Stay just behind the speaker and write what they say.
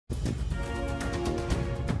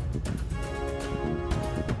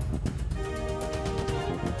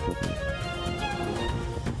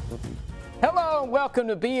Welcome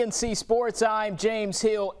to BNC Sports. I'm James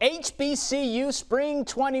Hill. HBCU Spring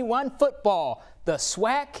 21 football. The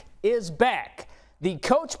SWAC is back. The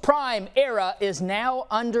Coach Prime era is now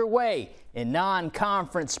underway. In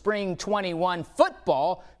non-conference Spring 21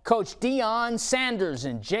 football, Coach Deion Sanders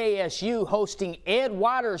and JSU hosting Ed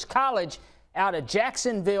Waters College out of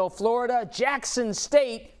Jacksonville, Florida. Jackson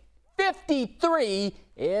State 53,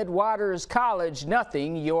 Ed Waters College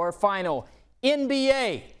nothing. Your final.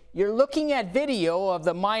 NBA. You're looking at video of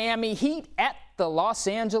the Miami Heat at the Los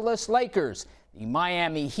Angeles Lakers. The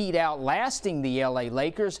Miami Heat outlasting the LA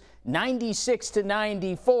Lakers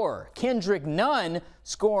 96-94. Kendrick Nunn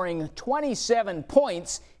scoring 27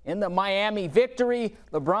 points in the Miami victory.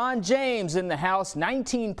 LeBron James in the house,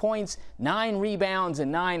 19 points, 9 rebounds,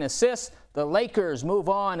 and 9 assists. The Lakers move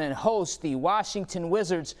on and host the Washington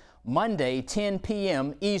Wizards Monday, 10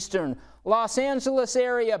 p.m. Eastern. Los Angeles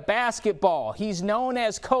area basketball. He's known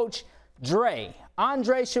as Coach Dre.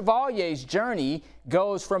 Andre Chevalier's journey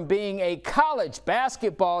goes from being a college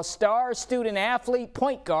basketball star, student athlete,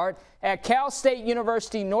 point guard at Cal State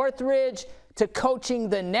University Northridge to coaching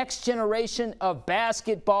the next generation of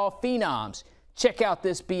basketball phenoms. Check out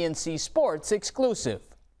this BNC Sports exclusive.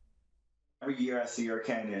 Every year at Sierra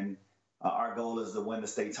Canyon, our goal is to win the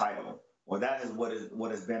state title. Well, that is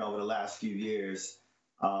what has been over the last few years.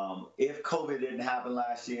 If COVID didn't happen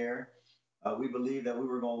last year, we believe that we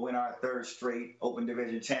were going to win our third straight Open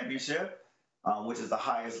Division championship, which is the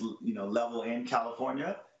highest level in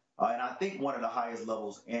California, and I think one of the highest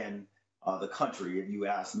levels in the country, if you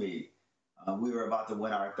ask me. We were about to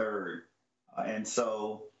win our third, and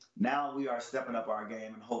so now we are stepping up our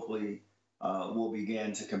game, and hopefully we'll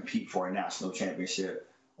begin to compete for a national championship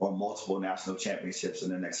or multiple national championships in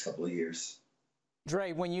the next couple of years.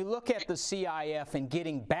 Dre, when you look at the CIF and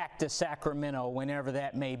getting back to Sacramento, whenever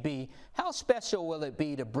that may be, how special will it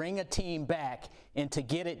be to bring a team back and to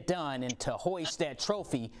get it done and to hoist that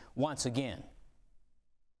trophy once again?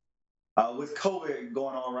 With COVID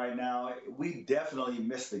going on right now, we definitely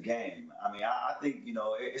missed the game. I mean, I think,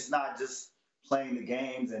 it's not just playing the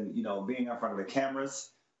games and, being in front of the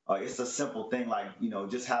cameras. It's a simple thing like,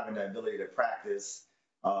 just having the ability to practice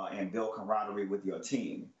and build camaraderie with your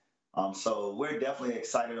team. So we're definitely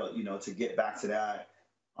excited, to get back to that.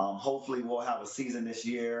 Hopefully we'll have a season this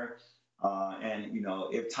year. And,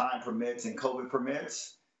 if time permits and COVID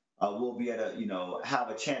permits, we'll be able to, have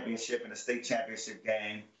a championship and a state championship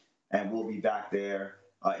game, and we'll be back there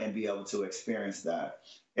and be able to experience that.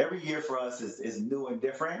 Every year for us is new and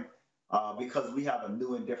different because we have a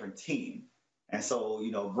new and different team. And so,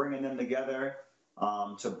 bringing them together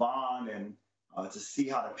to bond and to see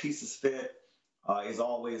how the pieces fit is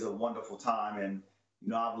always a wonderful time. And,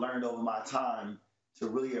 I've learned over my time to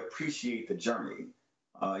really appreciate the journey.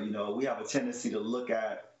 We have a tendency to look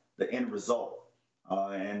at the end result.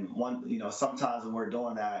 Sometimes when we're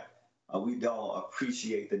doing that, we don't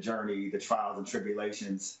appreciate the journey, the trials and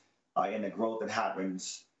tribulations, and the growth that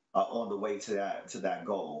happens on the way to that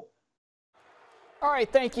goal. All right,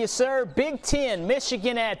 thank you, sir. Big Ten,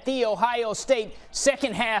 Michigan at The Ohio State.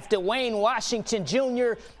 Second half, Dwayne Washington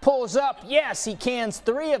Jr. pulls up. Yes, he cans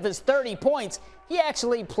 3 of his 30 points. He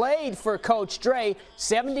actually played for Coach Dre.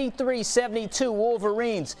 73-72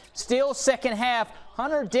 Wolverines. Still second half,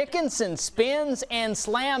 Hunter Dickinson spins and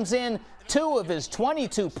slams in 2 of his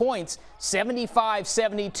 22 points.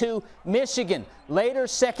 75-72 Michigan. Later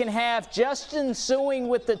second half, Justin Suing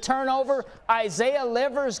with the turnover. Isaiah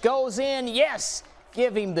Livers goes in. Yes,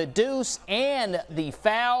 give him the deuce and the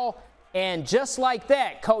foul. And just like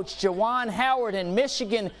that, Coach Juwan Howard and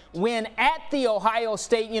Michigan win at The Ohio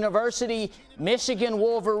State University. Michigan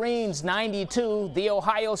Wolverines 92, The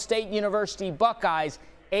Ohio State University Buckeyes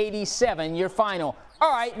 87, your final.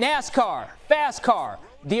 All right, NASCAR, fast car.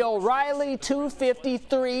 The O'Reilly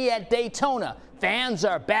 253 at Daytona. Fans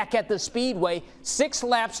are back at the Speedway. 6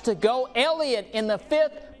 laps to go. Elliott in the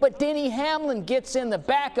 5th, but Denny Hamlin gets in the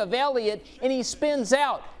back of Elliott and he spins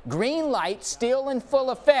out. Green light still in full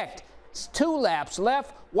effect. 2 laps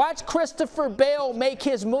left. Watch Christopher Bell make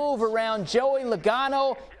his move around Joey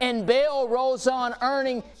Logano, and Bell rolls on,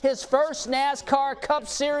 earning his first NASCAR Cup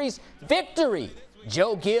Series victory.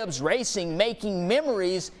 Joe Gibbs Racing making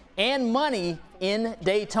memories and money in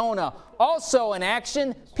Daytona. Also in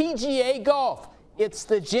action, PGA Golf. It's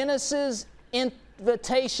the Genesis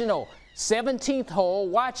Invitational. 17th hole.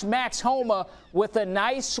 Watch Max Homa with a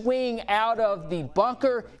nice swing out of the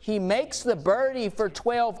bunker. He makes the birdie for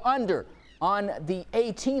 12 under. On the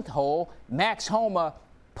 18th hole, Max Homa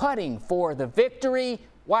putting for the victory.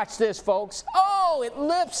 Watch this, folks. Oh, it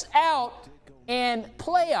lips out, and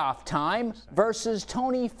playoff time versus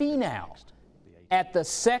Tony Finau. at the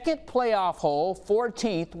second playoff hole,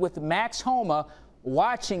 14th, with Max Homa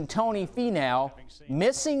watching Tony Finau,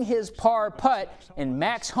 missing his par putt, and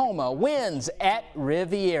Max Homa wins at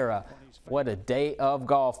Riviera. What a day of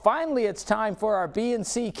golf. Finally, it's time for our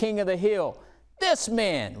B&C King of the Hill. This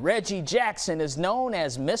man, Reggie Jackson, is known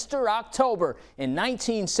as Mr. October. In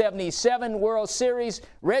 1977 World Series,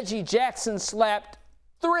 Reggie Jackson slapped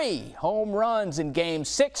 3 home runs in Game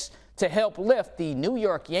 6 to help lift the New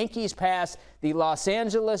York Yankees past the Los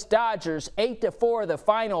Angeles Dodgers 8-4 the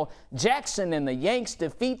final. Jackson and the Yanks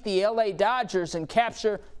defeat the LA Dodgers and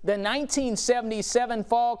capture the 1977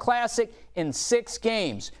 Fall Classic in 6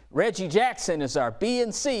 games. Reggie Jackson is our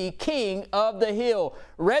B&C King of the Hill.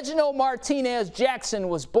 Reginald Martinez Jackson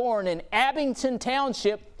was born in Abington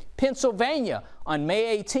Township, Pennsylvania on May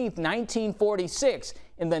 18, 1946.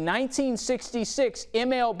 In the 1966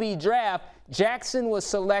 MLB Draft, Jackson was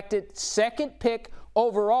selected 2nd pick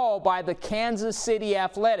overall by the Kansas City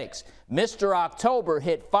Athletics. Mr. October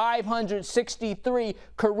hit 563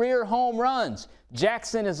 career home runs.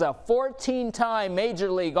 Jackson is a 14-time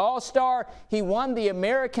Major League All-Star. He won the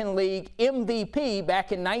American League MVP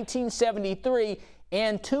back in 1973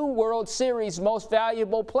 and 2 World Series Most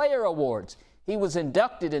Valuable Player awards. He was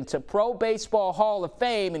inducted into Pro Baseball Hall of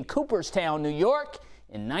Fame in Cooperstown, New York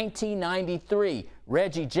in 1993.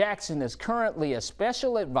 Reggie Jackson is currently a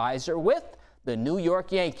special advisor with the New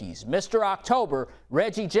York Yankees. Mr. October,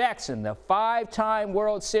 Reggie Jackson, the 5-time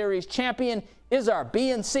World Series champion, is our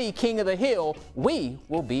B&C King of the Hill. We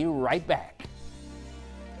will be right back.